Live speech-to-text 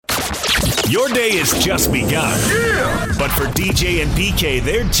Your day is just begun. Yeah! But for DJ and PK,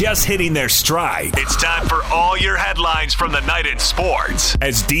 they're just hitting their stride. It's time for all your headlines from the night in sports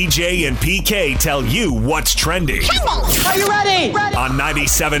as DJ and PK tell you what's trending. Are you ready? On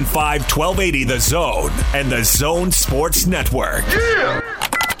 97.5 1280 The Zone and The Zone Sports Network. Yeah!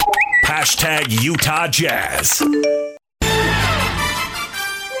 Hashtag Utah Jazz.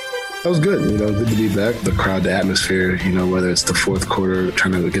 That was good, good to be back. The crowd, the atmosphere, whether it's the fourth quarter,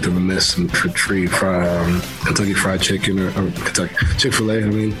 trying to get them to miss some free Kentucky Fried Chicken or Kentucky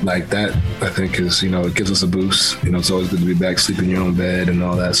Chick-fil-A, like that, I think is, it gives us a boost. It's always good to be back, sleep in your own bed and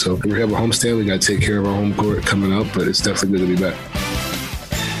all that. So we have a homestand. We got to take care of our home court coming up, but it's definitely good to be back.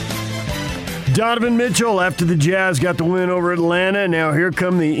 Donovan Mitchell, after the Jazz got the win over Atlanta, now here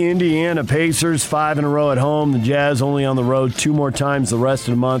come the Indiana Pacers, 5 in a row at home. The Jazz only on the road 2 more times the rest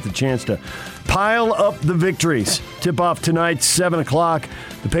of the month, a chance to pile up the victories. Tip-off tonight, 7 o'clock.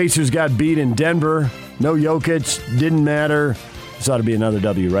 The Pacers got beat in Denver. No Jokic, didn't matter. This ought to be another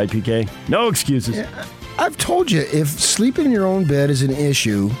W, right, PK? No excuses. Yeah, I've told you, if sleeping in your own bed is an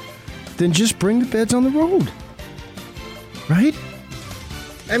issue, then just bring the beds on the road. Right?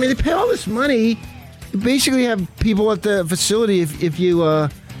 They pay all this money. You basically have people at the facility. If you,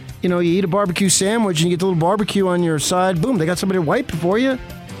 you eat a barbecue sandwich and you get the little barbecue on your side, boom, they got somebody to wipe it for you.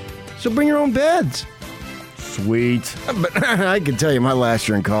 So bring your own beds. Sweet. But I can tell you, my last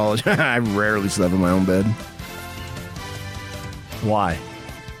year in college, I rarely slept in my own bed. Why?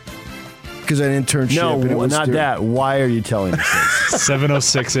 Because I had an internship. No, not that. Why are you telling us this?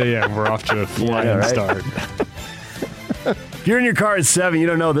 7:06 a.m. We're off to a flying start. If you're in your car at 7, you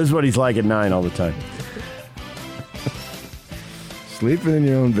don't know this is what he's like at 9 all the time. Sleeping in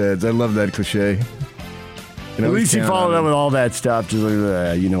your own beds. I love that cliche. At least he followed up with all that stuff. Just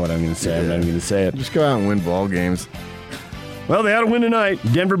like, you know what I'm going to say. I'm not even going to say it. Just go out and win ball games. Well, they had a win tonight.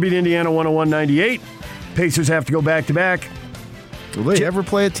 Denver beat Indiana 101-98. Pacers have to go back-to-back. Will they ever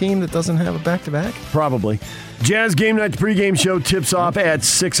play a team that doesn't have a back-to-back? Probably. Jazz Game Night, the pregame show tips off at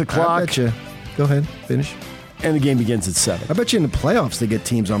 6 o'clock. I bet you. Go ahead. Finish. And the game begins at 7. I bet you in the playoffs they get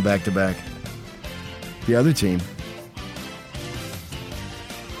teams on back-to-back. The other team.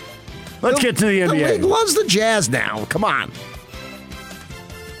 Let's get to the NBA. The league loves the Jazz now. Come on.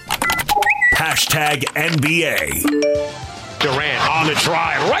 Hashtag NBA. Durant on the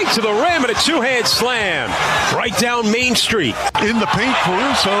drive, right to the rim, and a two-hand slam right down Main Street. In the paint,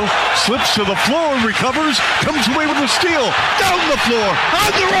 Caruso slips to the floor, recovers, comes away with a steal, down the floor,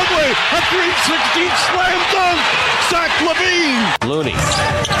 on the runway, a 316 slam dunk, Zach LaVine. Looney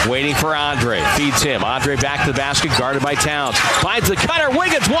waiting for Andre, feeds him. Andre back to the basket, guarded by Towns. Finds the cutter,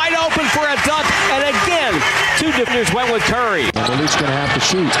 Wiggins wide open for a dunk, and again, 2 defenders went with Curry. And Malik's going to have to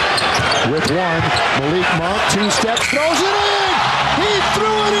shoot with one. Malik Monk, 2 steps, throws it in. He threw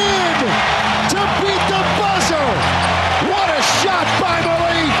it in to beat the buzzer. What a shot by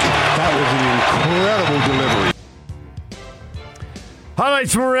Malik. That was an incredible delivery.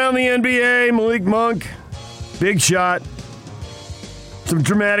 Highlights from around the NBA. Malik Monk, big shot. Some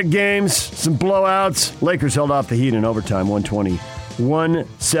dramatic games, some blowouts. Lakers held off the Heat in overtime,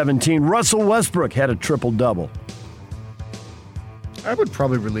 120-117. Russell Westbrook had a triple-double. I would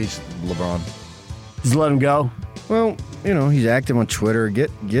probably release LeBron. Just let him go? Well, he's active on Twitter.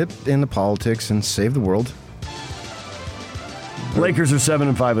 Get into politics and save the world. Lakers are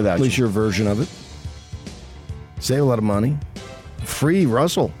 7-5 without you. At least your version of it. Save a lot of money. Free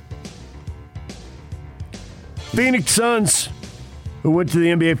Russell. Phoenix Suns, who went to the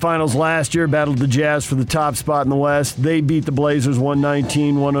NBA Finals last year, battled the Jazz for the top spot in the West. They beat the Blazers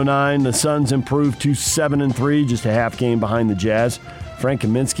 119-109. The Suns improved to 7-3, just a half game behind the Jazz. Frank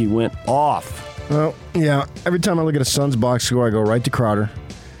Kaminsky went off. Well, yeah. Every time I look at a Suns box score, I go right to Crowder.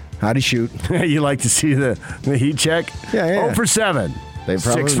 How'd he shoot? You like to see the Heat check? Yeah. 0 for 7.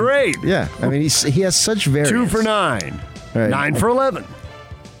 6 for 8. Yeah. He has such variance. 2 for 9. Right. 9 for 11.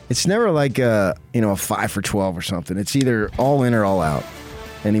 It's never like a 5 for 12 or something. It's either all in or all out.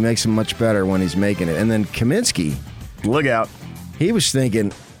 And he makes them much better when he's making it. And then Kaminsky, look out. He was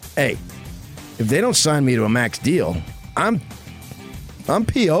thinking, hey, if they don't sign me to a max deal, I'm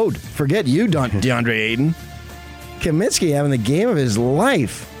PO'd. Forget you, DeAndre Ayton. Kaminsky having the game of his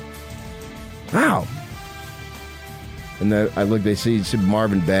life. Wow. And I look, they see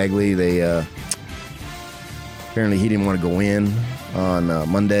Marvin Bagley. They apparently he didn't want to go in on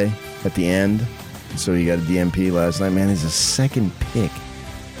Monday at the end, so he got a DNP last night. Man, he's a second pick.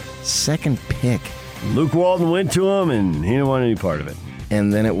 Luke Walton went to him, and he didn't want any part of it.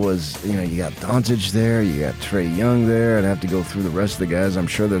 And then it was, you got Doncic there, you got Trae Young there. I'd have to go through the rest of the guys. I'm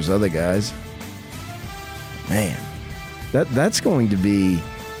sure there's other guys. Man, that's going to be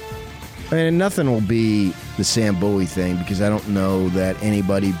I mean, nothing will be the Sam Bowie thing because I don't know that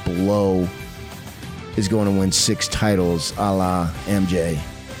anybody below is going to win 6 titles a la MJ.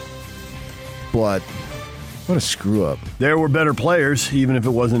 But what a screw up. There were better players, even if it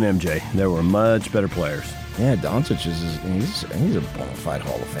wasn't MJ. There were much better players. Yeah, Doncic he's a bona fide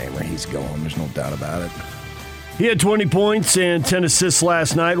Hall of Famer. He's going. There's no doubt about it. He had 20 points and 10 assists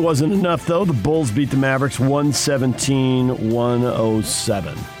last night. Wasn't enough, though. The Bulls beat the Mavericks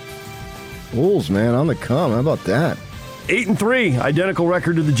 117-107. Bulls, man, on the come. How about that? 8-3, identical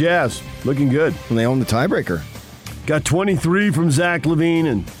record to the Jazz. Looking good. And they own the tiebreaker. Got 23 from Zach LaVine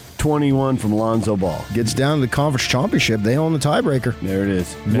and 21 from Lonzo Ball. Gets down to the conference championship. They own the tiebreaker. There it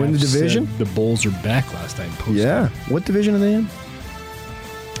is. Win the division. The Bulls are back last night. Yeah. What division are they in?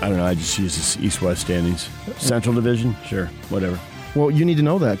 I don't know. I just use this East-West standings. Central Division? Sure. Whatever. Well, you need to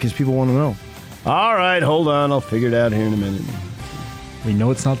know that because people want to know. All right. Hold on. I'll figure it out here in a minute. We know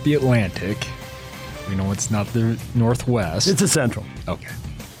it's not the Atlantic. We know it's not the Northwest. It's the Central. Okay.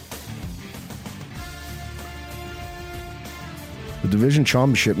 The division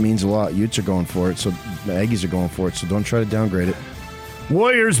championship means a lot. Utes are going for it, so the Aggies are going for it, so don't try to downgrade it.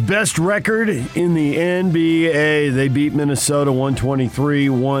 Warriors' best record in the NBA. They beat Minnesota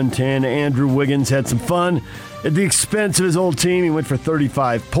 123-110. Andrew Wiggins had some fun at the expense of his old team. He went for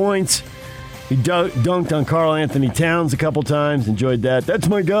 35 points. He dunked on Karl Anthony Towns a couple times. Enjoyed that. That's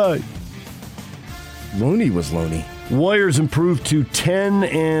my guy. Looney was loony. Warriors improved to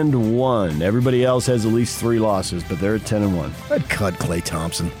 10-1. Everybody else has at least 3 losses, but they're at 10-1. I'd cut Klay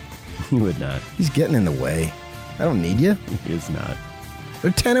Thompson. You would not. He's getting in the way. I don't need you. He is not.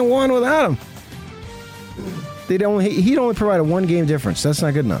 They're 10-1 without him. He'd only provide a 1-game difference. That's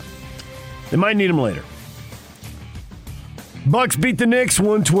not good enough. They might need him later. Bucks beat the Knicks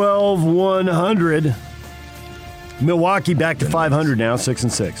 112-100. Milwaukee back to 500 now,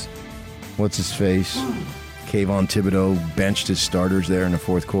 6-6. What's his face? Kayvon Thibodeau benched his starters there in the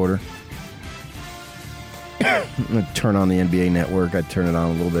fourth quarter. I'm going to turn on the NBA Network. I turn it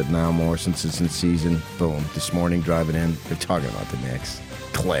on a little bit now more since it's in season. Boom. This morning, driving in, they're talking about the Knicks.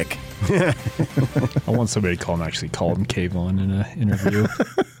 Click. I want somebody to call him Kayvon in an interview.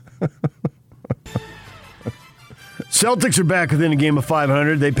 Celtics are back within a game of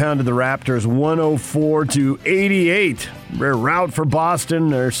 500. They pounded the Raptors 104-88. Rare rout for Boston.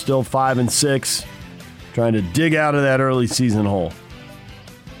 They're still 5-6, trying to dig out of that early season hole.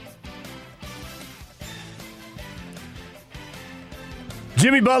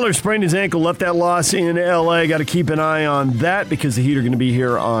 Jimmy Butler sprained his ankle, left that loss in L.A. Got to keep an eye on that because the Heat are going to be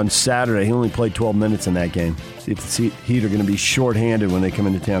here on Saturday. He only played 12 minutes in that game. See if the Heat are going to be shorthanded when they come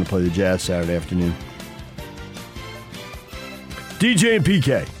into town to play the Jazz Saturday afternoon. DJ and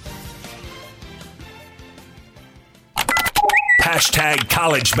PK. Hashtag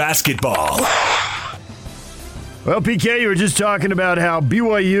college basketball. Well, PK, you were just talking about how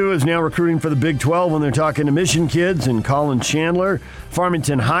BYU is now recruiting for the Big 12 when they're talking to mission kids, and Colin Chandler,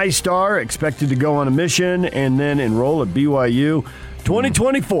 Farmington High star, expected to go on a mission and then enroll at BYU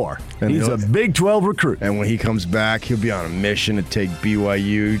 2024. And he's a Big 12 recruit. And when he comes back, he'll be on a mission to take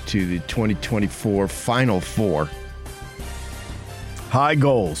BYU to the 2024 Final Four. High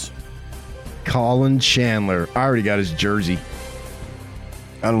goals. Colin Chandler. I already got his jersey.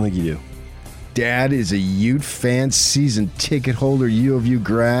 I don't think you do. Dad is a Ute fan, season ticket holder, U of U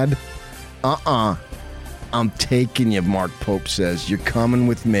grad. I'm taking you, Mark Pope says. You're coming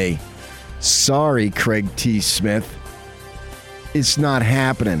with me. Sorry, Craig T. Smith. It's not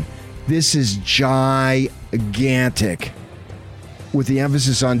happening. This is gigantic. With the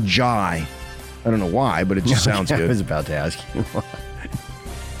emphasis on I don't know why, but it just sounds good. I was about to ask you why.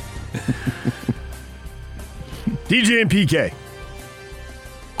 DJ and PK.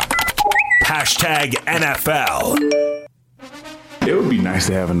 Hashtag NFL. It would be nice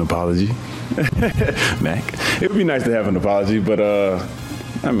to have an apology. Mac. It would be nice to have an apology, but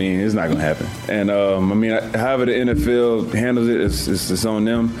I mean, it's not going to happen. And I mean, however the NFL handles it, it's on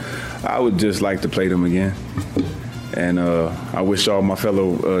them. I would just like to play them again. And I wish all my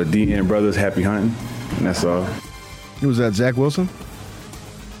fellow DN brothers happy hunting. And that's all. Who was that, Zach Wilson?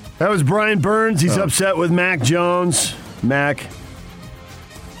 That was Brian Burns. He's upset with Mac Jones. Mac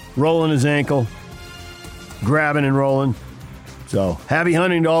rolling his ankle, grabbing and rolling. So, happy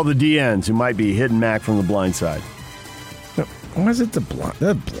hunting to all the DNs who might be hitting Mac from the blind side. Why is it the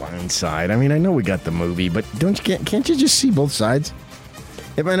blind side? I mean, I know we got the movie, but can't you just see both sides?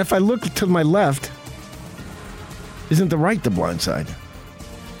 If I look to my left, isn't the right the blind side?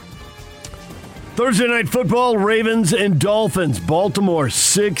 Thursday Night Football, Ravens and Dolphins. Baltimore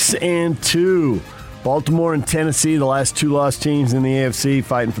 6-2. Baltimore and Tennessee, the last two lost teams in the AFC,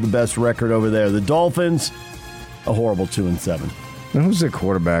 fighting for the best record over there. The Dolphins, a horrible 2-7. Now, who's the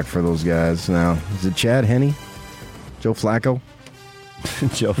quarterback for those guys now? Is it Chad Henne? Joe Flacco?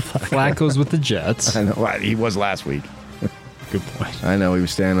 Joe Flacco. Flacco's with the Jets. I know. Well, he was last week. Good point. I know. He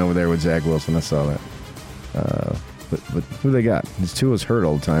was standing over there with Zach Wilson. I saw that. But who they got? His Tua's hurt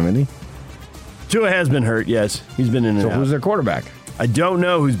all the time, isn't he? Tua has been hurt, yes. He's been in and out. So who's their quarterback? I don't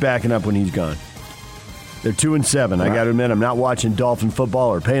know who's backing up when he's gone. They're 2-7. I got to admit, I'm not watching Dolphin football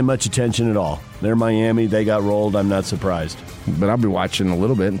or paying much attention at all. They're Miami. They got rolled. I'm not surprised. But I'll be watching a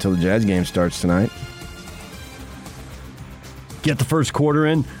little bit until the Jazz game starts tonight. Get the first quarter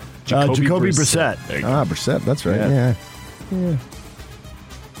in. Jacoby Brissett. Brissett. That's right. Yeah.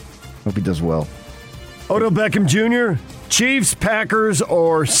 Hope he does well. Odell Beckham Jr., Chiefs, Packers,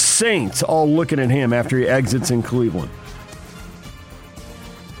 or Saints all looking at him after he exits in Cleveland.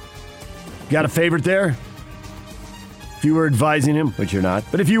 Got a favorite there? If you were advising him, which you're not,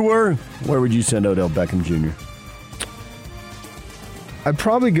 but if you were, where would you send Odell Beckham Jr.? I'd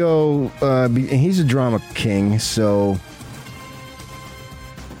probably go, he's a drama king, so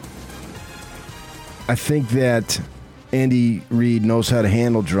I think that Andy Reid knows how to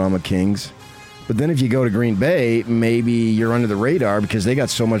handle drama kings. But then if you go to Green Bay, maybe you're under the radar because they got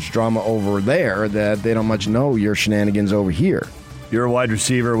so much drama over there that they don't much know your shenanigans over here. You're a wide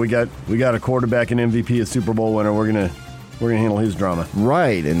receiver. We got a quarterback, an MVP, a Super Bowl winner. We're gonna handle his drama.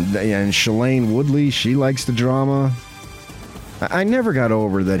 Right, and Shailene Woodley, she likes the drama. I never got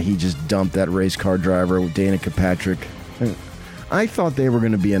over that he just dumped that race car driver with Danica Patrick. I thought they were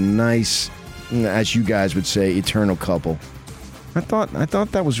going to be a nice, as you guys would say, eternal couple. I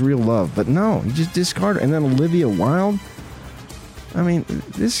thought that was real love, but no, he just discarded. And then Olivia Wilde. I mean,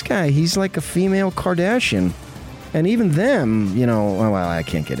 this guy, he's like a female Kardashian. And even them, well, I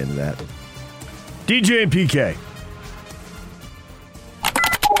can't get into that. DJ and PK.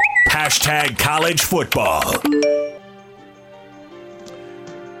 Hashtag college football.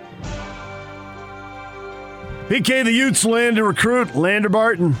 PK, the Utes land to recruit Lander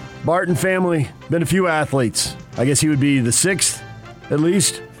Barton. Barton family, been a few athletes. I guess he would be the sixth, at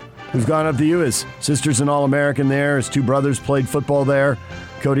least, who's gone up to you. His sister's an All-American there. His two brothers played football there.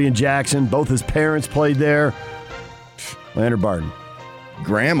 Cody and Jackson, both his parents played there. Lander Barton.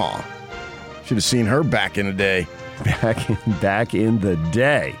 Grandma. Should have seen her back in the day. Back in the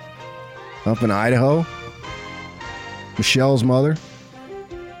day. Up in Idaho. Michelle's mother.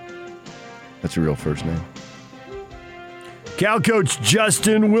 That's a real first name. Cal coach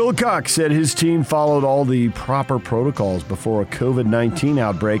Justin Wilcox said his team followed all the proper protocols before a COVID-19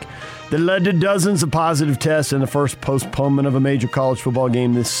 outbreak that led to dozens of positive tests and the first postponement of a major college football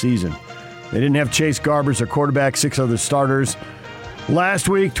game this season. They didn't have Chase Garbers, their quarterback, 6 other starters. Last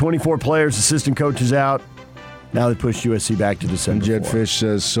week, 24 players, assistant coaches out. Now they pushed USC back to December 4th. Jed Fish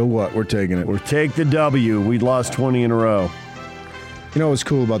says, so what? We're taking it. We'll take the W. We lost 20 in a row. You know what's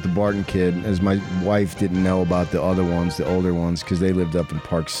cool about the Barton kid is my wife didn't know about the other ones, the older ones, because they lived up in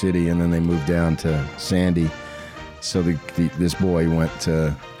Park City and then they moved down to Sandy. So this boy went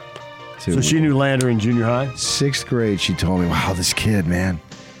to... So she knew Lander in junior high? 6th grade, she told me, wow, this kid, man,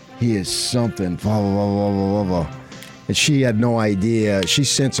 he is something, blah, blah, blah, blah, blah, blah. And she had no idea. She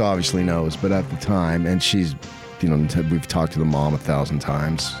since obviously knows, but at the time, and she's, we've talked to the mom 1,000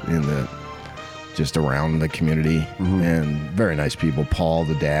 times just around the community, and very nice people. Paul,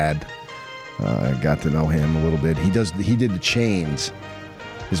 the dad, got to know him a little bit. He did the chains.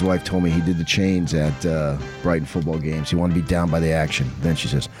 His wife told me he did the chains at Brighton football games. He wanted to be down by the action. Then she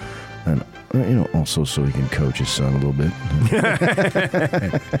says, and also so he can coach his son a little bit.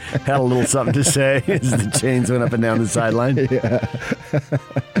 Had a little something to say as the chains went up and down the sideline. Yeah.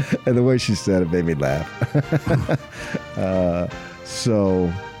 And the way she said it made me laugh.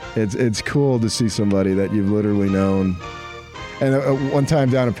 So it's cool to see somebody that you've literally known. And one time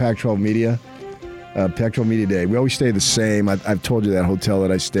down at Pac-12 Media, Pac-12 Media Day, we always stay the same. I've told you that hotel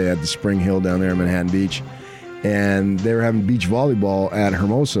that I stay at, the Spring Hill down there in Manhattan Beach. And they were having beach volleyball at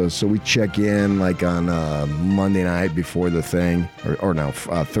Hermosa, so we check in like on Monday night before the thing, or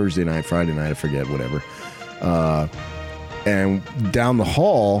Thursday night, Friday night, I forget, whatever. And down the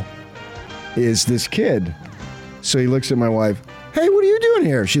hall is this kid. So he looks at my wife, hey, what are you doing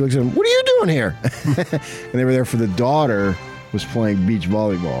here? She looks at him, what are you doing here? And they were there for the daughter was playing beach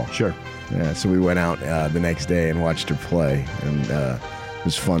volleyball. Sure. Yeah, so we went out the next day and watched her play, and it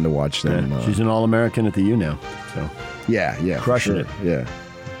was fun to watch them. Yeah, she's an All-American at the U now. So yeah, crushing it. Yeah.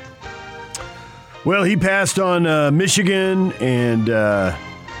 Well, he passed on Michigan and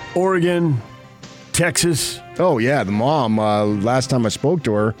Oregon, Texas. Oh yeah, the mom. Last time I spoke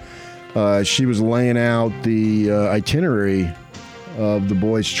to her, she was laying out the itinerary of the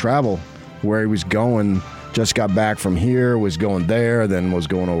boys' travel, where he was going. Just got back from here, was going there, then was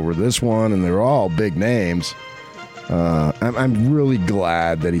going over this one, and they were all big names. I'm really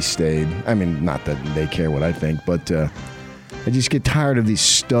glad that he stayed. I mean, not that they care what I think, but I just get tired of these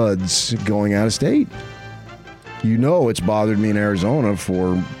studs going out of state. You know, it's bothered me in Arizona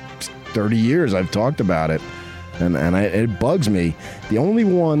for 30 years. I've talked about it, and it bugs me. The only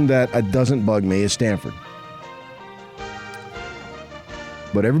one that doesn't bug me is Stanford.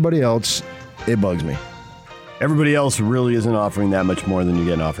 But everybody else, it bugs me. Everybody else really isn't offering that much more than you're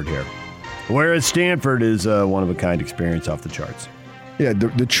getting offered here. Whereas Stanford is a one-of-a-kind experience off the charts. Yeah,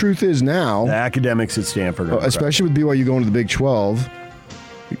 the truth is now... The academics at Stanford are especially with BYU going to the Big 12,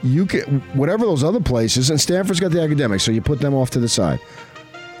 you can, whatever those other places, and Stanford's got the academics, so you put them off to the side.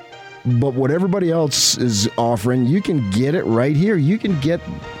 But what everybody else is offering, you can get it right here. You can get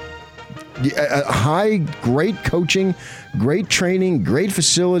a high, great coaching, great training, great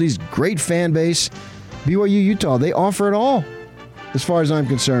facilities, great fan base. BYU, Utah, they offer it all, as far as I'm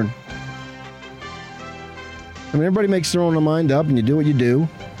concerned. I mean, everybody makes their own mind up, and you do what you do.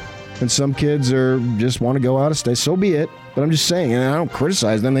 And some kids just want to go out of state. So be it. But I'm just saying, and I don't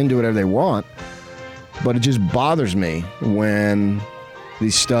criticize them. They can do whatever they want. But it just bothers me when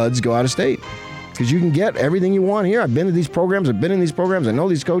these studs go out of state. Because you can get everything you want here. I've been to these programs. I've been in these programs. I know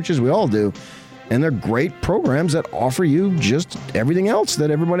these coaches. We all do. And they're great programs that offer you just everything else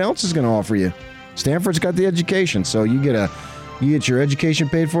that everybody else is going to offer you. Stanford's got the education, so you get your education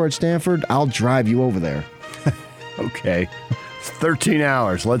paid for at Stanford, I'll drive you over there. Okay. 13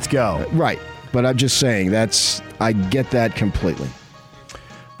 hours. Let's go. Right. But I'm just saying, I get that completely.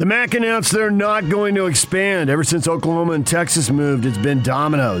 The MAC announced they're not going to expand. Ever since Oklahoma and Texas moved, it's been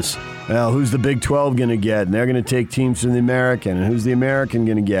dominoes. Well, who's the Big 12 going to get? And they're going to take teams from the American. And who's the American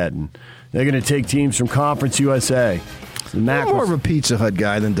going to get? And they're going to take teams from Conference USA. The MAC more of a Pizza Hut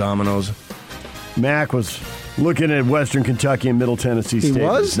guy than Domino's. Mac was looking at Western Kentucky and Middle Tennessee State. He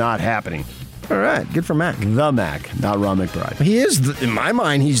was? It's not happening. All right, good for Mac. The Mac, not Ron McBride. He is, in my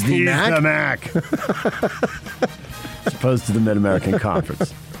mind, he's the Mac. He's the Mac. As opposed to the Mid-American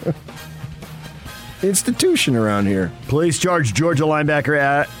Conference. Institution around here. Police charged Georgia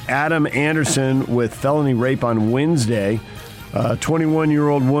linebacker Adam Anderson with felony rape on Wednesday. A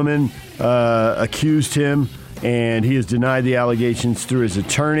 21-year-old woman accused him, and he has denied the allegations through his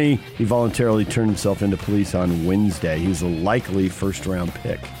attorney. He voluntarily turned himself into police on Wednesday. He's a likely first-round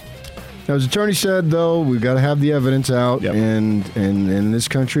pick. Now, his attorney said, though, we've got to have the evidence out. Yep. And in this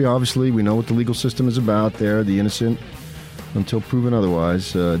country, obviously, we know what the legal system is about there, the innocent until proven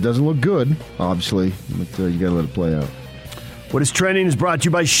otherwise. It doesn't look good, obviously, but you got to let it play out. What is trending is brought to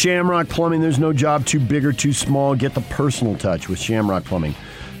you by Shamrock Plumbing. There's no job too big or too small. Get the personal touch with Shamrock Plumbing.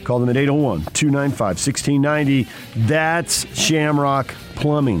 Call them at 801-295-1690. That's Shamrock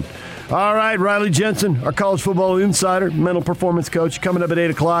Plumbing. All right, Riley Jensen, our college football insider, mental performance coach, coming up at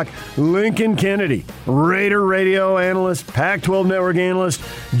 8 o'clock. Lincoln Kennedy, Raider radio analyst, Pac-12 network analyst,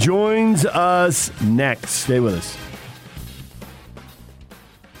 joins us next. Stay with us.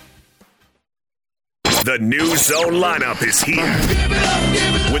 The new Zone lineup is here.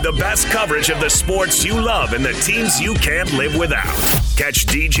 With the best coverage of the sports you love and the teams you can't live without. Catch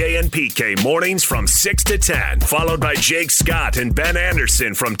DJ and PK mornings from 6 to 10, followed by Jake Scott and Ben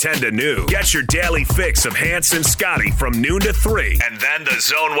Anderson from 10 to noon. Get your daily fix of Hans and Scotty from noon to 3. And then the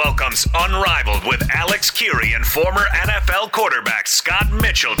Zone welcomes Unrivaled with Alex Curie and former NFL quarterback Scott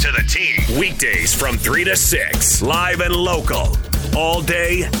Mitchell to the team. Weekdays from 3 to 6, live and local. All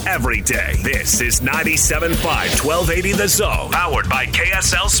day, every day. This is 97.5 1280 The Zone, powered by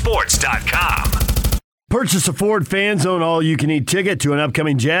KSLSports.com. Purchase a Ford Fan Zone all-you-can-eat ticket to an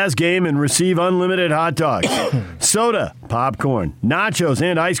upcoming Jazz game and receive unlimited hot dogs, soda, popcorn, nachos,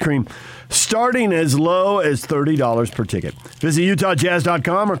 and ice cream, starting as low as $30 per ticket. Visit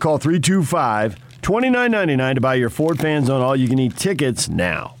UtahJazz.com or call 325-2999 to buy your Ford Fan Zone all-you-can-eat tickets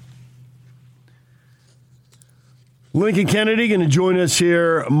now. Lincoln Kennedy going to join us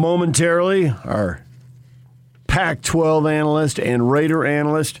here momentarily, our Pac-12 analyst and Raider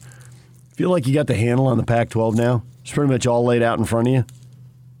analyst. Feel like you got the handle on the Pac-12 now? It's pretty much all laid out in front of you.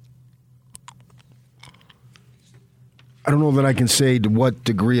 I don't know that I can say to what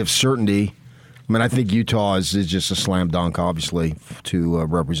degree of certainty. I mean, I think Utah is just a slam dunk, obviously, to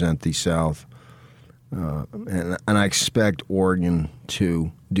represent the South. And I expect Oregon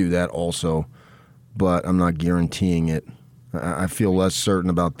to do that also. But I'm not guaranteeing it. I feel less certain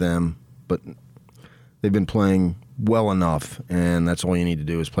about them, but they've been playing well enough, and that's all you need to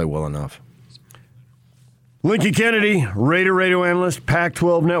do is play well enough. Lincoln Kennedy, Raider radio analyst,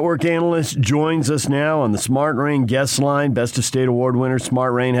 Pac-12 network analyst, joins us now on the Smart Rain guest line. Best of State Award winner.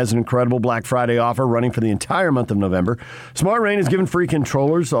 Smart Rain has an incredible Black Friday offer running for the entire month of November. Smart Rain is giving free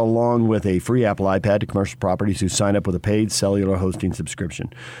controllers along with a free Apple iPad to commercial properties who sign up with a paid cellular hosting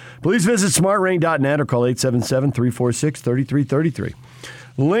subscription. Please visit smartrain.net or call 877-346-3333.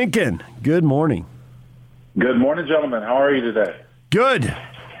 Lincoln, good morning. Good morning, gentlemen. How are you today? Good.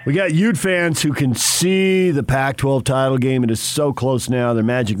 We got Ute fans who can see the Pac-12 title game. It is so close now. Their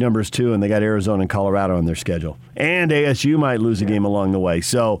magic number is 2, and they got Arizona and Colorado on their schedule. And ASU might lose a game along the way.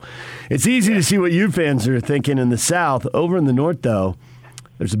 So it's easy to see what Ute fans are thinking in the South. Over in the North, though,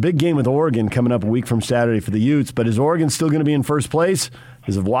 there's a big game with Oregon coming up a week from Saturday for the Utes. But is Oregon still going to be in first place?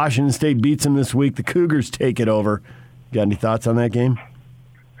 Because if Washington State beats them this week, the Cougars take it over. Got any thoughts on that game?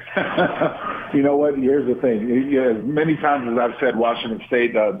 You know what? Here's the thing. Many times, as I've said, Washington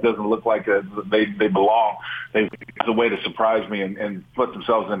State doesn't look like they belong. It's a way to surprise me and put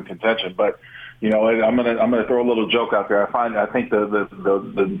themselves in contention. But you know, I'm gonna throw a little joke out there. I think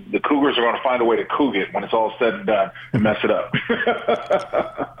the Cougars are going to find a way to coug it when it's all said and done and mess it up.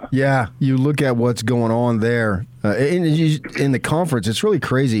 Yeah, you look at what's going on there in the conference. It's really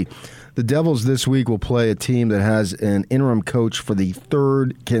crazy. The Devils this week will play a team that has an interim coach for the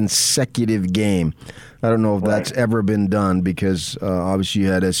third consecutive game. I don't know if that's ever been done because obviously you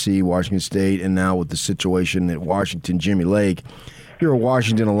had SC, Washington State, and now with the situation at Washington, Jimmy Lake. You're a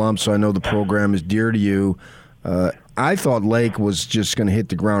Washington alum, so I know the program is dear to you. I thought Lake was just going to hit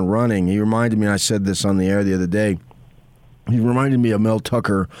the ground running. He reminded me, I said this on the air the other day, he reminded me of Mel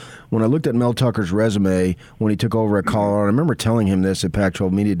Tucker. When I looked at Mel Tucker's resume when he took over at Colorado, I remember telling him this at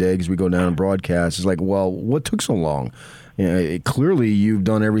Pac-12 Media Day because we go down and broadcast. It's like, well, what took so long? Clearly, you've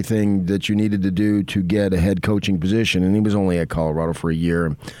done everything that you needed to do to get a head coaching position, and he was only at Colorado for a year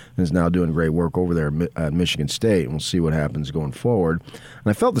and is now doing great work over there at Michigan State, and we'll see what happens going forward. And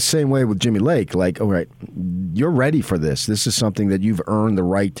I felt the same way with Jimmy Lake, like, all right, you're ready for this. This is something that you've earned the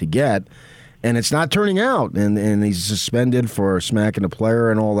right to get. And it's not turning out, and he's suspended for smacking a player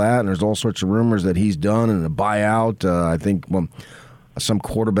and all that, and there's all sorts of rumors that he's done and a buyout. I think some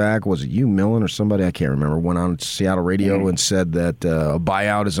quarterback, was it Hugh Millen or somebody, I can't remember, went on Seattle radio and said that a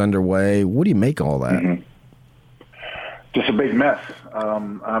buyout is underway. What do you make of all that? Mm-hmm. Just a big mess.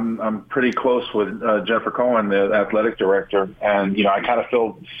 I'm pretty close with Jennifer Cohen, the athletic director, and you know I kind of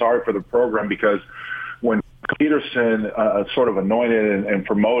feel sorry for the program because when Peterson sort of anointed and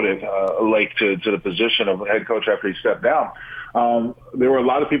promoted Lake to the position of head coach after he stepped down. There were a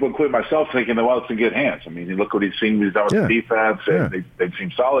lot of people, including myself, thinking, well, it's in good hands. I mean, you look what he's seen. He's done with the defense, and they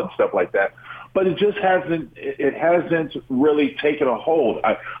seem solid and stuff like that. But it just hasn't really taken a hold.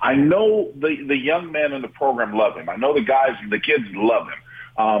 I know the young men in the program love him. I know the kids love him.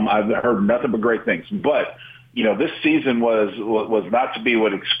 I've heard nothing but great things. But you know, this season was not to be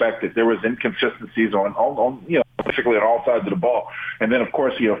what expected. There was inconsistencies on basically on all sides of the ball. And then, of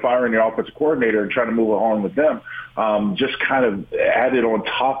course, firing your offensive coordinator and trying to move along with them just kind of added on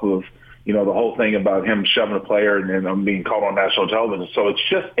top of, the whole thing about him shoving a player and then being called on national television. So it's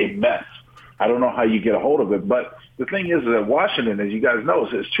just a mess. I don't know how you get a hold of it. But the thing is that Washington, as you guys know,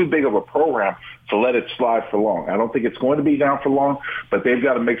 is too big of a program to let it slide for long. I don't think it's going to be down for long, but they've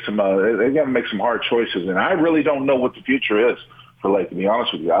got to make some hard choices. And I really don't know what the future is for Lake, to be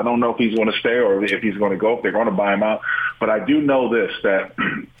honest with you. I don't know if he's going to stay or if he's going to go, if they're going to buy him out. But I do know this, that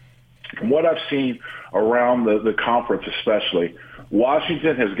from what I've seen around the conference especially,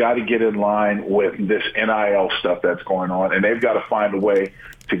 Washington has got to get in line with this NIL stuff that's going on, and they've got to find a way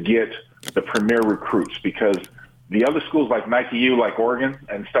to get the premier recruits, because the other schools like Nike U, like Oregon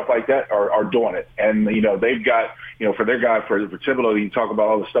and stuff like that are doing it. And, they've got, for their guy, for Thibodeau, you talk about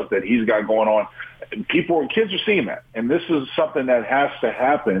all the stuff that he's got going on. Kids are seeing that. And this is something that has to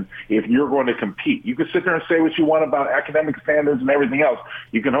happen if you're going to compete. You can sit there and say what you want about academic standards and everything else.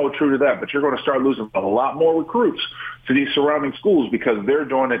 You can hold true to that, but you're going to start losing a lot more recruits to these surrounding schools because they're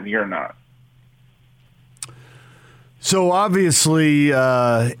doing it and you're not. So obviously,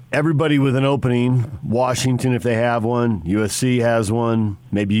 everybody with an opening, Washington if they have one, USC has one,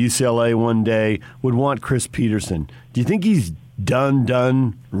 maybe UCLA one day, would want Chris Peterson. Do you think he's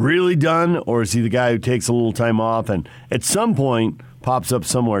really done, or is he the guy who takes a little time off and at some point pops up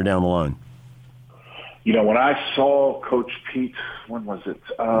somewhere down the line? When I saw Coach Pete, when was it?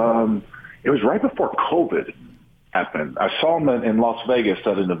 It was right before COVID happened. I saw him in Las Vegas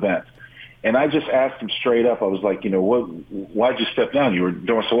at an event. And I just asked him straight up. I was like, why'd you step down? You were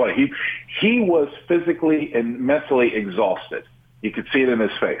doing so well. He was physically and mentally exhausted. You could see it in his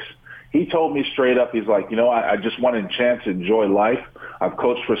face. He told me straight up, he's like, I just want a chance to enjoy life. I've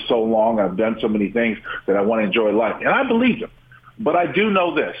coached for so long. I've done so many things that I want to enjoy life. And I believed him. But I do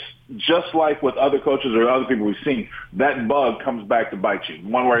know this, just like with other coaches or other people we've seen, that bug comes back to bite you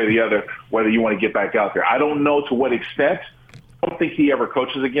one way or the other, whether you want to get back out there. I don't know to what extent. I don't think he ever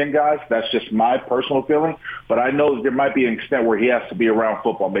coaches again, guys. That's just my personal feeling. But I know there might be an extent where he has to be around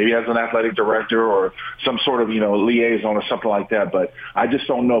football, maybe as an athletic director or some sort of, liaison or something like that. But I just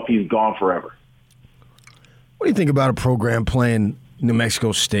don't know if he's gone forever. What do you think about a program playing New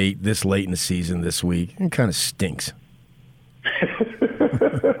Mexico State this late in the season this week? It kind of stinks.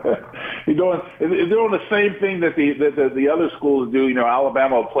 They're doing the same thing that the other schools do.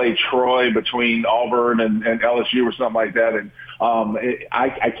 Alabama will play Troy between Auburn and LSU or something like that. And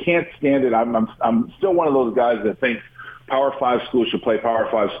I can't stand it. I'm still one of those guys that thinks Power 5 schools should play Power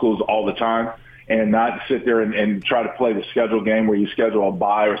 5 schools all the time and not sit there and try to play the schedule game where you schedule a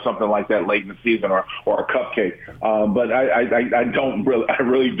bye or something like that late in the season or a cupcake. But I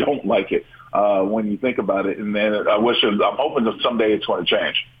really don't like it when you think about it. And then I'm hoping that someday it's going to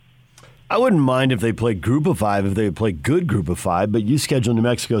change. I wouldn't mind if they played Group of 5, if they played good Group of 5, but you schedule New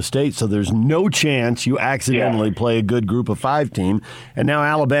Mexico State, so there's no chance you accidentally play a good Group of 5 team. And now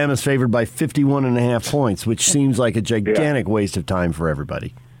Alabama's favored by 51.5 points, which seems like a gigantic waste of time for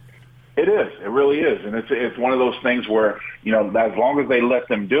everybody. It is. It really is. And it's one of those things where, as long as they let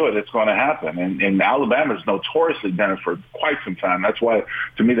them do it, it's going to happen. And Alabama's notoriously done it for quite some time. That's why,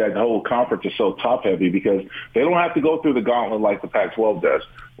 to me, that whole conference is so top-heavy, because they don't have to go through the gauntlet like the Pac-12 does,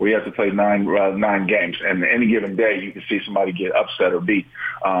 where you have to play nine games. And any given day, you can see somebody get upset or beat.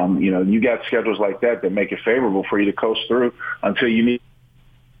 You got schedules like that make it favorable for you to coast through until you need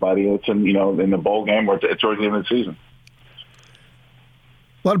somebody. It's in the bowl game or it's towards the end of the season.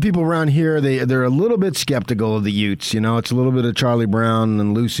 A lot of people around here, they're a little bit skeptical of the Utes. It's a little bit of Charlie Brown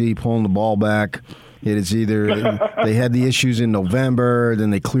and Lucy pulling the ball back. It is either they had the issues in November,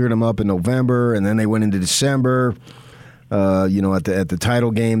 then they cleared them up in November, and then they went into December. At the title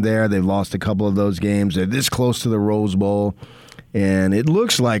game there, they've lost a couple of those games. They're this close to the Rose Bowl. And it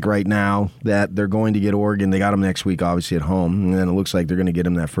looks like right now that they're going to get Oregon. They got them next week, obviously, at home. And then it looks like they're going to get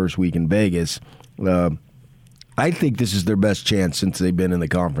them that first week in Vegas. I think this is their best chance since they've been in the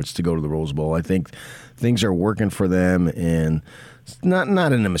conference to go to the Rose Bowl. I think things are working for them, and not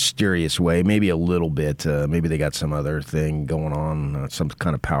in a mysterious way, maybe a little bit. Maybe they got some other thing going on, some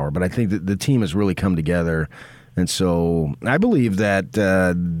kind of power. But I think that the team has really come together, and so I believe that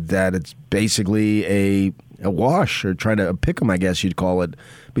it's basically a wash, or trying to pick them, I guess you'd call it,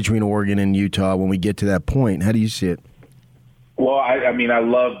 between Oregon and Utah when we get to that point. How do you see it? Well, I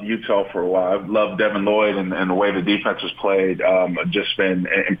loved Utah for a while. I've loved Devin Lloyd and the way the defense was played. I've just been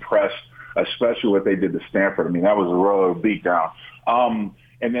impressed, especially what they did to Stanford. That was a royal beatdown.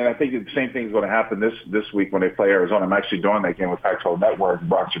 And then I think the same thing is going to happen this week when they play Arizona. I'm actually doing that game with Pac-12 Network and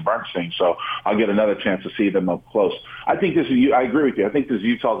Broxy Bernstein, so I'll get another chance to see them up close. I agree with you. I think this is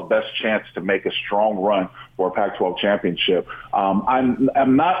Utah's best chance to make a strong run for a Pac-12 championship.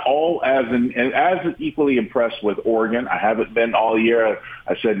 I'm not all as equally impressed with Oregon. I haven't been all year.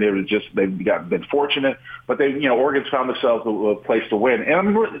 I said they've been fortunate, but Oregon's found themselves a place to win.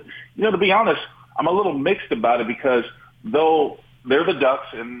 And to be honest, I'm a little mixed about it, because though they're the Ducks,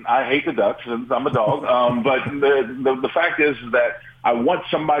 and I hate the Ducks, and I'm a dog. But the fact is that I want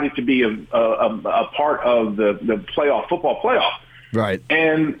somebody to be a part of the football playoff. Right.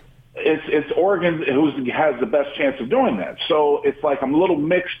 And it's Oregon who has the best chance of doing that. So it's like I'm a little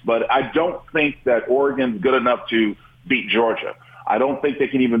mixed, but I don't think that Oregon's good enough to beat Georgia. I don't think they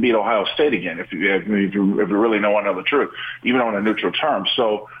can even beat Ohio State again, if you really know the truth, even on a neutral term.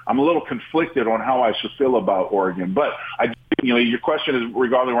 So I'm a little conflicted on how I should feel about Oregon. But your question is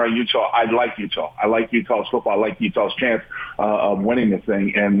regarding Utah. I like Utah. I like Utah's football. I like Utah's chance of winning the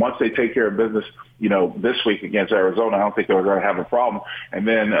thing. And once they take care of business, this week against Arizona, I don't think they're going to have a problem. And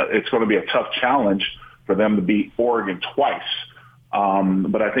then it's going to be a tough challenge for them to beat Oregon twice.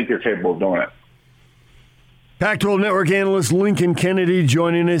 But I think they're capable of doing it. Pac-12 Network analyst Lincoln Kennedy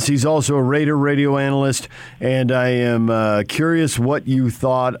joining us. He's also a Raider radio analyst, and I am curious what you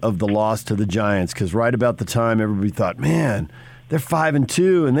thought of the loss to the Giants, because right about the time everybody thought, man, they're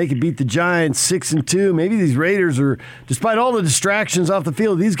 5-2 and they could beat the Giants 6-2. Maybe these Raiders are, despite all the distractions off the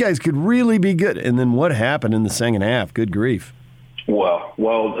field, these guys could really be good. And then what happened in the second half? Good grief. Well,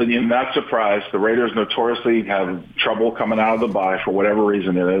 you're not surprised. The Raiders notoriously have trouble coming out of the bye for whatever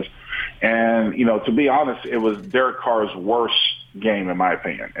reason it is. And, to be honest, it was Derek Carr's worst game, in my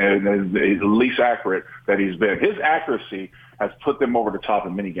opinion, and is the least accurate that he's been. His accuracy has put them over the top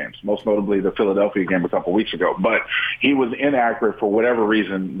in many games, most notably the Philadelphia game a couple weeks ago. But he was inaccurate for whatever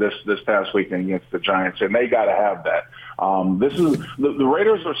reason this past weekend against the Giants, and they got to have that. The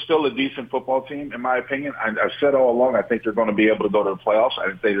Raiders are still a decent football team, in my opinion. I've said all along I think they're going to be able to go to the playoffs. I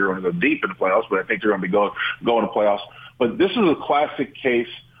didn't think they're going to go deep in the playoffs, but I think they're going to be going to the playoffs. But this is a classic case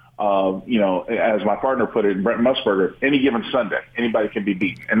of, as my partner put it, Brent Musburger, any given Sunday, anybody can be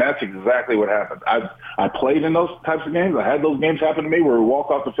beaten. And that's exactly what happened. I played in those types of games. I had those games happen to me where we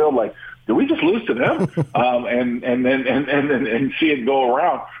walk off the field like, did we just lose to them? and see it go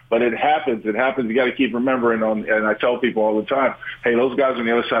around. But it happens. It happens. You got to keep remembering and I tell people all the time, hey, those guys on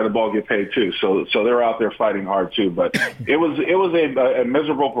the other side of the ball get paid too. So they're out there fighting hard too. But it was a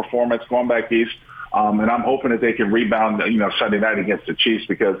miserable performance going back east. And I'm hoping that they can rebound, Sunday night against the Chiefs,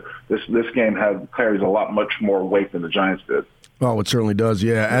 because this game carries a lot much more weight than the Giants did. Oh, it certainly does,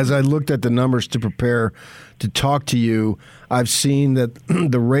 yeah. As I looked at the numbers to prepare to talk to you, I've seen that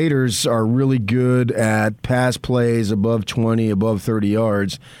the Raiders are really good at pass plays above 20, above 30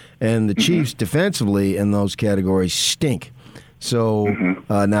 yards, and the Chiefs defensively in those categories stink. So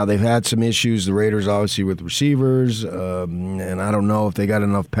now they've had some issues, the Raiders obviously with receivers, and I don't know if they got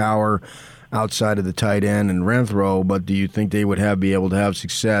enough power outside of the tight end and Renfro, but do you think they would be able to have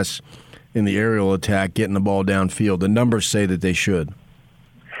success in the aerial attack, getting the ball downfield? The numbers say that they should.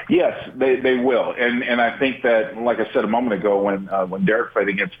 Yes, they will, and I think that, like I said a moment ago, when Derek played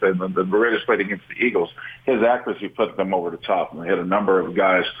against the Raiders played against the Eagles, his accuracy put them over the top. And they hit a number of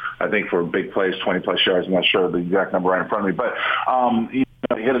guys, I think, for big plays, 20-plus yards. I'm not sure the exact number right in front of me, but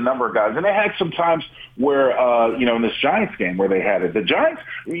he hit a number of guys. And they had some times where, in this Giants game where they had it. The Giants,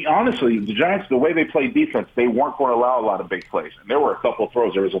 the way they played defense, they weren't going to allow a lot of big plays. And there were a couple of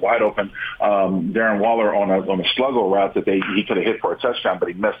throws. There was a wide open Darren Waller on a sluggo route that he could have hit for a touchdown, but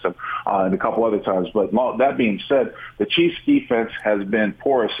he missed him, and a couple other times. But that being said, the Chiefs' defense has been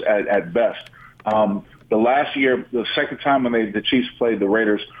porous at best. The last year, the second time when the Chiefs played the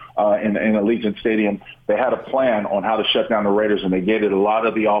Raiders in Allegiant Stadium, they had a plan on how to shut down the Raiders, and they gated a lot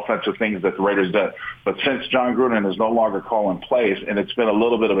of the offensive things that the Raiders did. But since John Gruden is no longer calling plays, and it's been a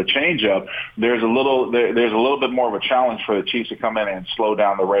little bit of a change-up, there's a little bit more of a challenge for the Chiefs to come in and slow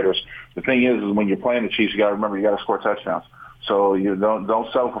down the Raiders. The thing is when you're playing the Chiefs, you got to remember you got to score touchdowns. So you don't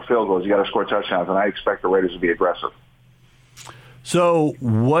settle for field goals. You got to score touchdowns, and I expect the Raiders to be aggressive. So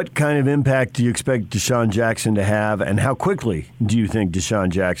what kind of impact do you expect Deshaun Jackson to have, and how quickly do you think Deshaun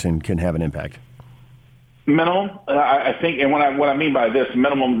Jackson can have an impact? Minimum, I think, and what I mean by this,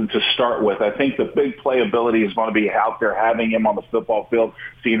 minimum to start with. I think the big playability is going to be out there having him on the football field,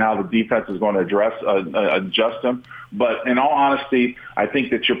 seeing how the defense is going to adjust him. But in all honesty, I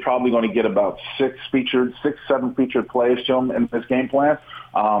think that you're probably going to get about 7 featured plays to him in this game plan,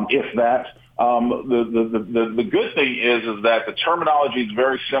 if that. The good thing is that the terminology is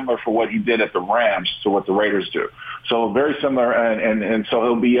very similar for what he did at the Rams to what the Raiders do. So very similar, and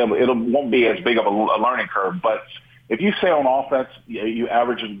so it won't be as big of a learning curve. But if you say on offense, you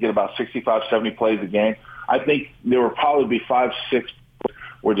average and get about 65, 70 plays a game, I think there will probably be 5, 6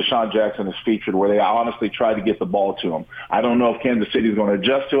 where Deshaun Jackson is featured, where they honestly try to get the ball to him. I don't know if Kansas City is going to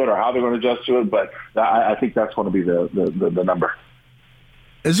adjust to it or how they're going to adjust to it, but I think that's going to be the number.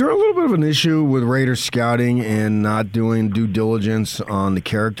 Is there a little bit of an issue with Raiders scouting and not doing due diligence on the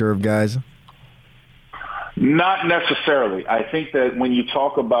character of guys? Not necessarily. I think that when you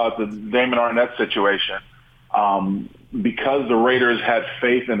talk about the Damon Arnett situation, because the Raiders had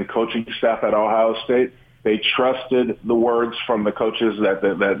faith in the coaching staff at Ohio State, they trusted the words from the coaches that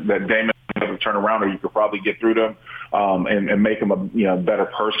Damon would turn around, or you could probably get through to him and make him a better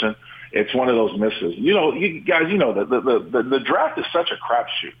person. It's one of those misses. You guys, the draft is such a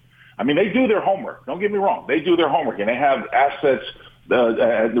crapshoot. I mean, they do their homework. Don't get me wrong. They do their homework, and they have assets,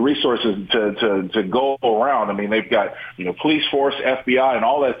 the resources to go around. I mean, they've got, police force, FBI, and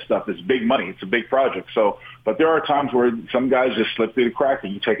all that stuff. It's big money. It's a big project. So, but there are times where some guys just slip through the crack,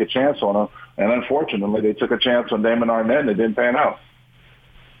 and you take a chance on them. And unfortunately, they took a chance on Damon Arnett, and it didn't pan out.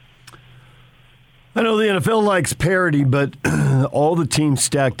 I know the NFL likes parity, but all the teams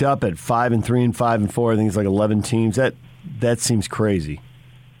stacked up at 5-3 and 5-4. I think it's like 11 teams. That seems crazy.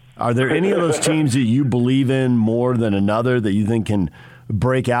 Are there any of those teams that you believe in more than another that you think can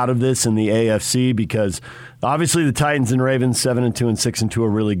break out of this in the AFC? Because obviously the Titans and Ravens 7-2 and 6-2 are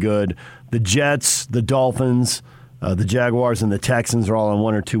really good. The Jets, the Dolphins, the Jaguars, and the Texans are all on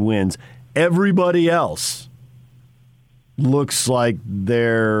 1 or 2 wins. Everybody else looks like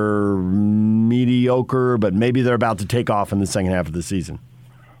they're mediocre, but maybe they're about to take off in the second half of the season.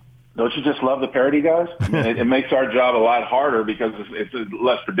 Don't you just love the parity, guys? I mean, it makes our job a lot harder because it's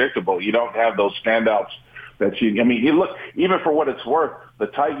less predictable. You don't have those standouts that you look, even for what it's worth, the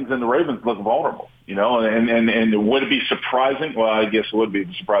Titans and the Ravens look vulnerable, and would it be surprising? Well, I guess it would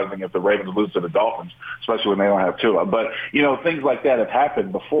be surprising if the Ravens lose to the Dolphins, especially when they don't have Tua. But, things like that have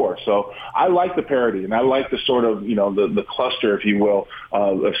happened before. So I like the parity, and I like the sort of, the cluster, if you will,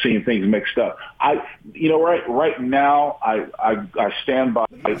 of seeing things mixed up. Right now, I stand by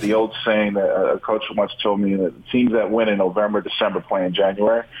the old saying that a coach once told me that teams that win in November, December play in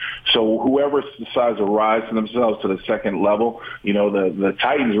January. So whoever decides to rise themselves to the second level, the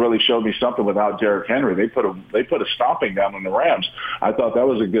Titans really showed me something without Derrick Henry. They put a stomping down on the Rams. I thought that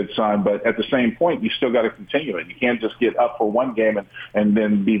was a good sign, but at the same point, you still got to continue it. You can't just get up for one game and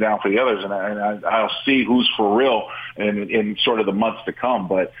then be down for the others. And I'll see who's for real in sort of the months to come.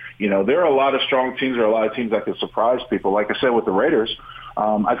 But there are a lot of strong teams. There are a lot of teams that could surprise people. Like I said with the Raiders,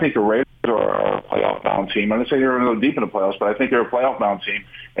 I think the Raiders are a playoff-bound team. I'm not saying they're going to go deep in the playoffs, but I think they're a playoff-bound team.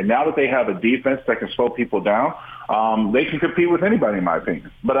 And now that they have a defense that can slow people down, they can compete with anybody, in my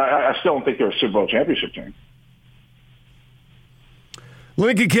opinion. But I still don't think they're a Super Bowl championship team.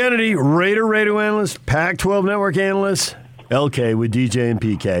 Lincoln Kennedy, Raider radio analyst, Pac-12 network analyst, LK with DJ and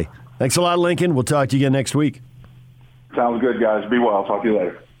PK. Thanks a lot, Lincoln. We'll talk to you again next week. Sounds good, guys. Be well. Talk to you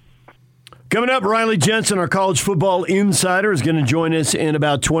later. Coming up, Riley Jensen, our college football insider, is going to join us in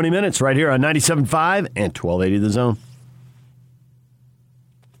about 20 minutes right here on 97.5 and 1280 The Zone.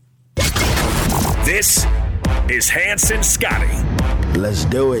 This is Hanson Scotty. Let's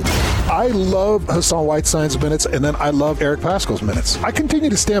do it. I love Hassan Whiteside's minutes, and then I love Eric Paschal's minutes. I continue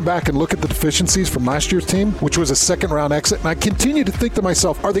to stand back and look at the deficiencies from last year's team, which was a second-round exit, and I continue to think to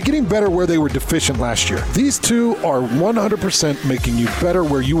myself, are they getting better where they were deficient last year? These two are 100% making you better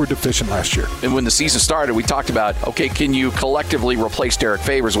where you were deficient last year. And when the season started, we talked about, okay, can you collectively replace Derek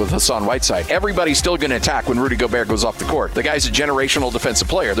Favors with Hassan Whiteside? Everybody's still going to attack when Rudy Gobert goes off the court. The guy's a generational defensive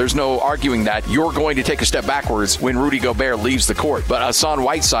player. There's no arguing that you're going to take a step backwards when Rudy Gobert leaves the court. But Hassan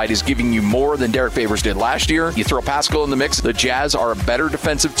Whiteside is giving you more than Derek Favors did last year. You throw Paschal in the mix, the Jazz are a better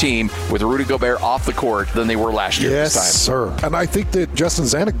defensive team with Rudy Gobert off the court than they were last year. Yes, this time. sir. And I think that Justin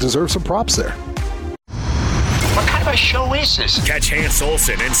Zanuck deserves some props there. What kind of a show is this? Catch Hans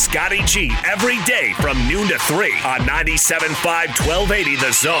Olsen and Scotty G every day from noon to 3 on 97.5 1280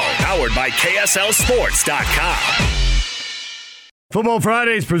 The Zone. Powered by KSLSports.com. Football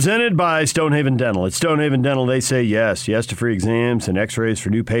Fridays presented by Stonehaven Dental. At Stonehaven Dental, they say yes. Yes to free exams and x-rays for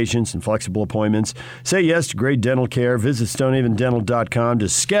new patients and flexible appointments. Say yes to great dental care. Visit stonehavendental.com to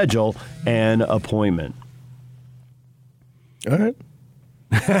schedule an appointment. All right.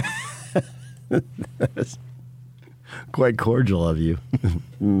 That's quite cordial of you.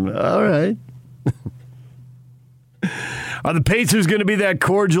 All right. Are the Pacers going to be that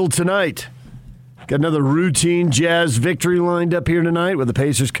cordial tonight? Got another routine Jazz victory lined up here tonight with the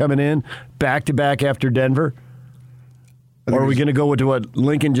Pacers coming in back-to-back after Denver? Or are we going to go with what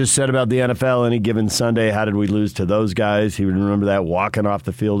Lincoln just said about the NFL any given Sunday? How did we lose to those guys? He would remember that walking off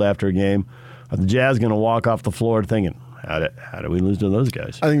the field after a game. Are the Jazz going to walk off the floor thinking, how did we lose to those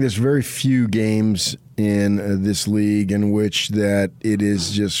guys? I think there's very few games in this league in which that it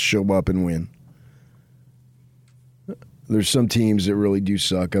is just show up and win. There's some teams that really do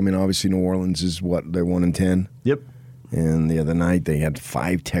suck. I mean, obviously New Orleans is what, they're 1-10. Yep. And the other night they had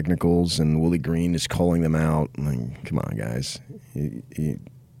 5 technicals, and Willie Green is calling them out. Like, come on, guys,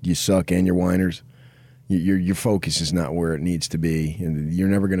 you suck and you're whiners. Your focus is not where it needs to be. You're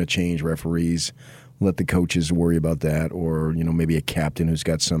never going to change referees. Let the coaches worry about that, or maybe a captain who's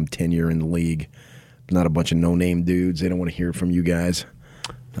got some tenure in the league. Not a bunch of no-name dudes. They don't want to hear from you guys.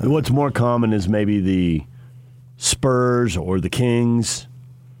 What's more common is maybe the Spurs or the Kings,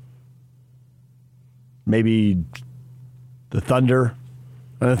 maybe the Thunder.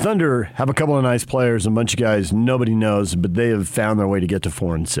 And the Thunder have a couple of nice players, a bunch of guys nobody knows, but they have found their way to get to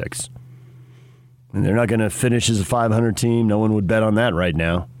 4-6. And they're not going to finish as a 500 team. No one would bet on that right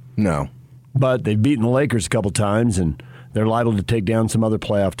now. No. But they've beaten the Lakers a couple times, and they're liable to take down some other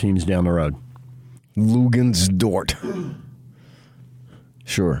playoff teams down the road. Lugens Dort.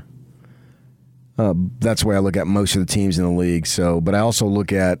 Sure. That's the way I look at most of the teams in the league. But I also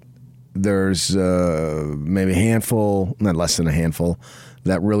look at there's maybe a handful, not less than a handful,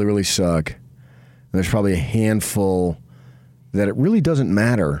 that really, really suck. There's probably a handful that it really doesn't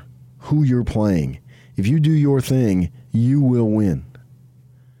matter who you're playing. If you do your thing, you will win.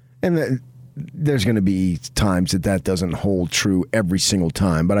 And there's going to be times that doesn't hold true every single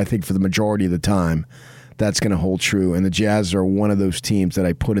time. But I think for the majority of the time, that's going to hold true. And the Jazz are one of those teams that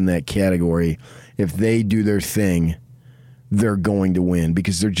I put in that category. If they do their thing, they're going to win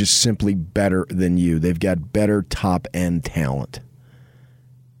because they're just simply better than you. They've got better top-end talent.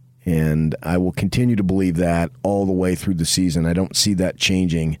 And I will continue to believe that all the way through the season. I don't see that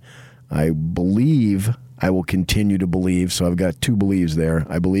changing. I believe I will continue to believe, so I've got two believes there.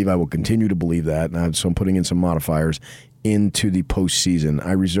 I believe I will continue to believe that, so I'm putting in some modifiers into the postseason.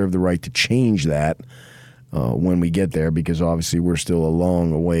 I reserve the right to change that when we get there because obviously we're still a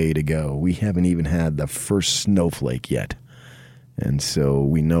long way to go. We haven't even had the first snowflake yet. And so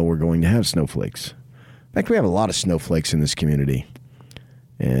we know we're going to have snowflakes. In fact, we have a lot of snowflakes in this community.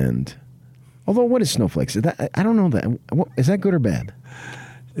 And although, what is snowflakes? I don't know that. Is that good or bad?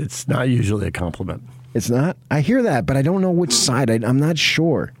 It's not usually a compliment. It's not? I hear that, but I don't know which side. I'm not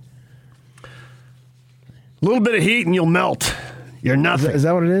sure. A little bit of heat and you'll melt. You're nothing. Is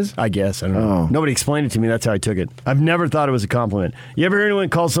that what it is? I guess. I don't know. Nobody explained it to me. That's how I took it. I've never thought it was a compliment. You ever hear anyone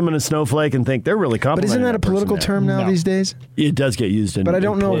call someone a snowflake and think they're really complimenting? But isn't that a political term now these days? It does get used in. But I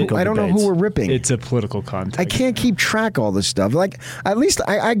don't know. I don't know who we're ripping. It's a political context. I can't keep track of all this stuff. Like, at least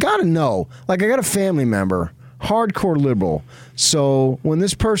I gotta know. Like, I got a family member, hardcore liberal. So when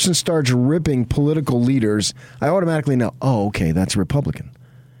this person starts ripping political leaders, I automatically know. Oh, okay, that's a Republican,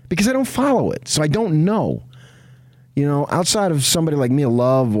 because I don't follow it, so I don't know. You know, outside of somebody like Mia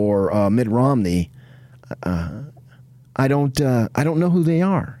Love or Mitt Romney, I don't know who they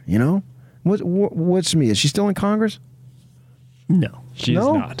are. You know, what's Mia? Is she still in Congress? No, she's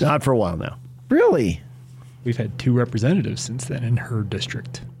not. Not for a while now. Really? We've had 2 representatives since then in her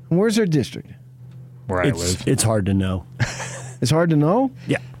district. Where's her district? Where I live. It's hard to know. It's hard to know?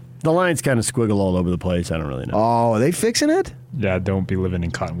 Yeah. The lines kind of squiggle all over the place. I don't really know. Oh, are they fixing it? Yeah, don't be living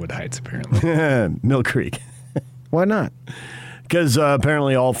in Cottonwood Heights, apparently. Mill Creek. Why not? Because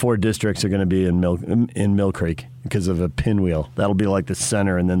apparently all 4 districts are going to be in Mill Creek because of a pinwheel. That'll be like the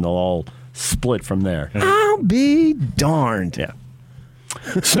center, and then they'll all split from there. I'll be darned. Yeah.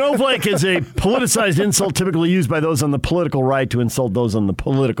 Snowflake is a politicized insult typically used by those on the political right to insult those on the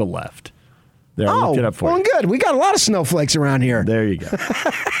political left. There, I looked it up for you. Good. We got a lot of snowflakes around here. There you go.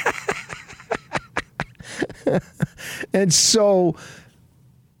 And so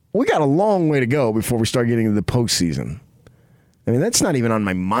we got a long way to go before we start getting to the postseason. I mean, that's not even on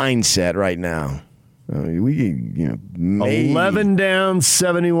my mindset right now. Maybe 11 down,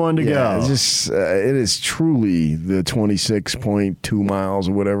 71 to go. It's just, it is truly the 26.2 miles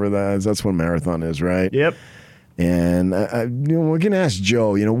or whatever that is. That's what a marathon is, right? Yep. And we're going to ask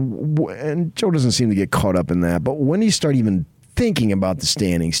Joe, and Joe doesn't seem to get caught up in that. But when you start even thinking about the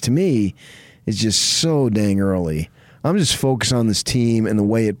standings, to me, it's just so dang early. I'm just focused on this team and the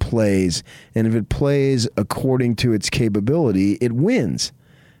way it plays. And if it plays according to its capability, it wins.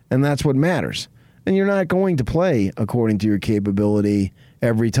 And that's what matters. And you're not going to play according to your capability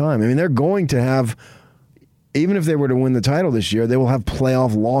every time. I mean, they're going to have, even if they were to win the title this year, they will have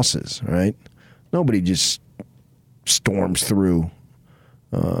playoff losses, right? Nobody just storms through.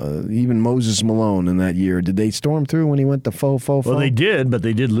 Even Moses Malone in that year, did they storm through when he went to fo? Well, they did, but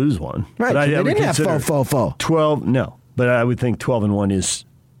they did lose one. Right, but they didn't have fo. 12, no. But I would think 12-1 is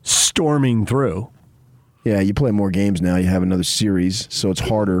storming through. Yeah, you play more games now. You have another series, so it's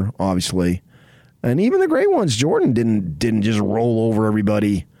harder, obviously. And even the great ones, Jordan didn't just roll over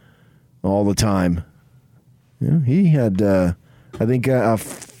everybody all the time. Yeah, he had, I think,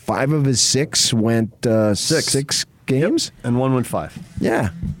 5 of his 6 went 6 games. Yep. And 1 went 5. Yeah.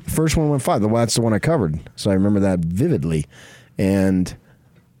 First one went 5. That's the one I covered. So I remember that vividly. And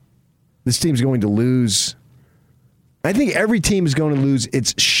this team's going to lose. I think every team is going to lose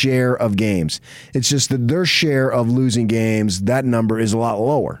its share of games. It's just that their share of losing games, that number is a lot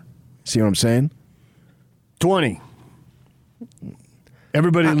lower. See what I'm saying? 20.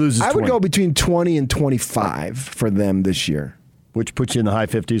 Everybody loses 20. I would go between 20 and 25 for them this year. Which puts you in the high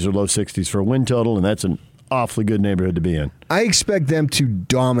 50s or low 60s for a win total, and that's an awfully good neighborhood to be in. I expect them to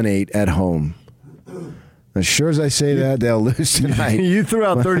dominate at home. As sure as I say that, they'll lose tonight. You threw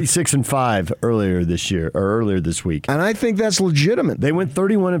out 36-5 earlier this year, or earlier this week. And I think that's legitimate. They went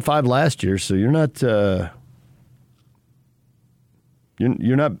 31-5 last year, so you're not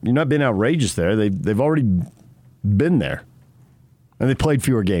you're not being outrageous there. They've already been there. And they played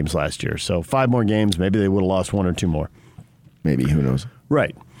fewer games last year. So 5 more games, maybe they would have lost 1 or 2 more. Maybe, who knows?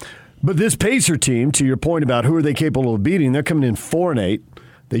 Right. But this Pacer team, to your point about who are they capable of beating, they're coming in 4-8.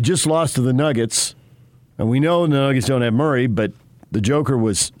 They just lost to the Nuggets. And we know the Nuggets don't have Murray, but the Joker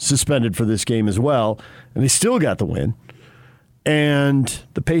was suspended for this game as well. And they still got the win. And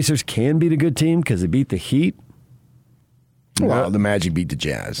the Pacers can beat a good team because they beat the Heat. Well, the Magic beat the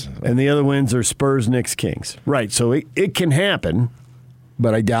Jazz. And the other wins are Spurs, Knicks, Kings. Right, so it can happen.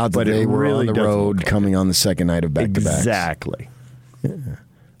 But I doubt that they were really on the road coming on the second night of back-to-backs. Exactly. Yeah.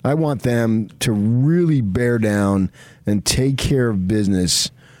 I want them to really bear down and take care of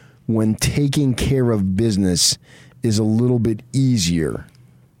business when taking care of business is a little bit easier.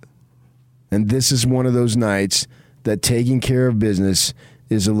 And this is one of those nights that taking care of business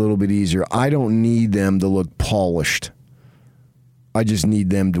is a little bit easier. I don't need them to look polished. I just need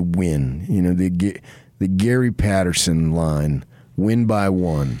them to win. You know, the Gary Patterson line, win by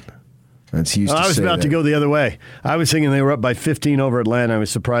one. That's used I was say about that. to go the other way. I was thinking they were up by 15 over Atlanta. I was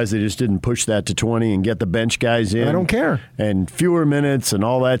surprised they just didn't push that to 20 and get the bench guys in. I don't care. And fewer minutes and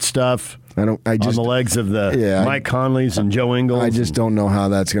all that stuff. I just on the legs of the Mike Conleys and Joe Ingles. I just don't know how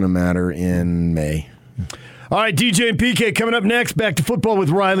that's going to matter in May. All right, DJ and PK coming up next. Back to football with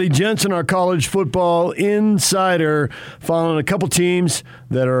Riley Jensen, our college football insider, following a couple teams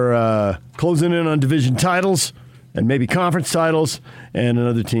that are closing in on division titles and maybe conference titles, and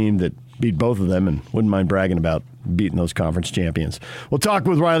another team that beat both of them and wouldn't mind bragging about beating those conference champions. We'll talk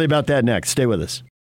with Riley about that next. Stay with us.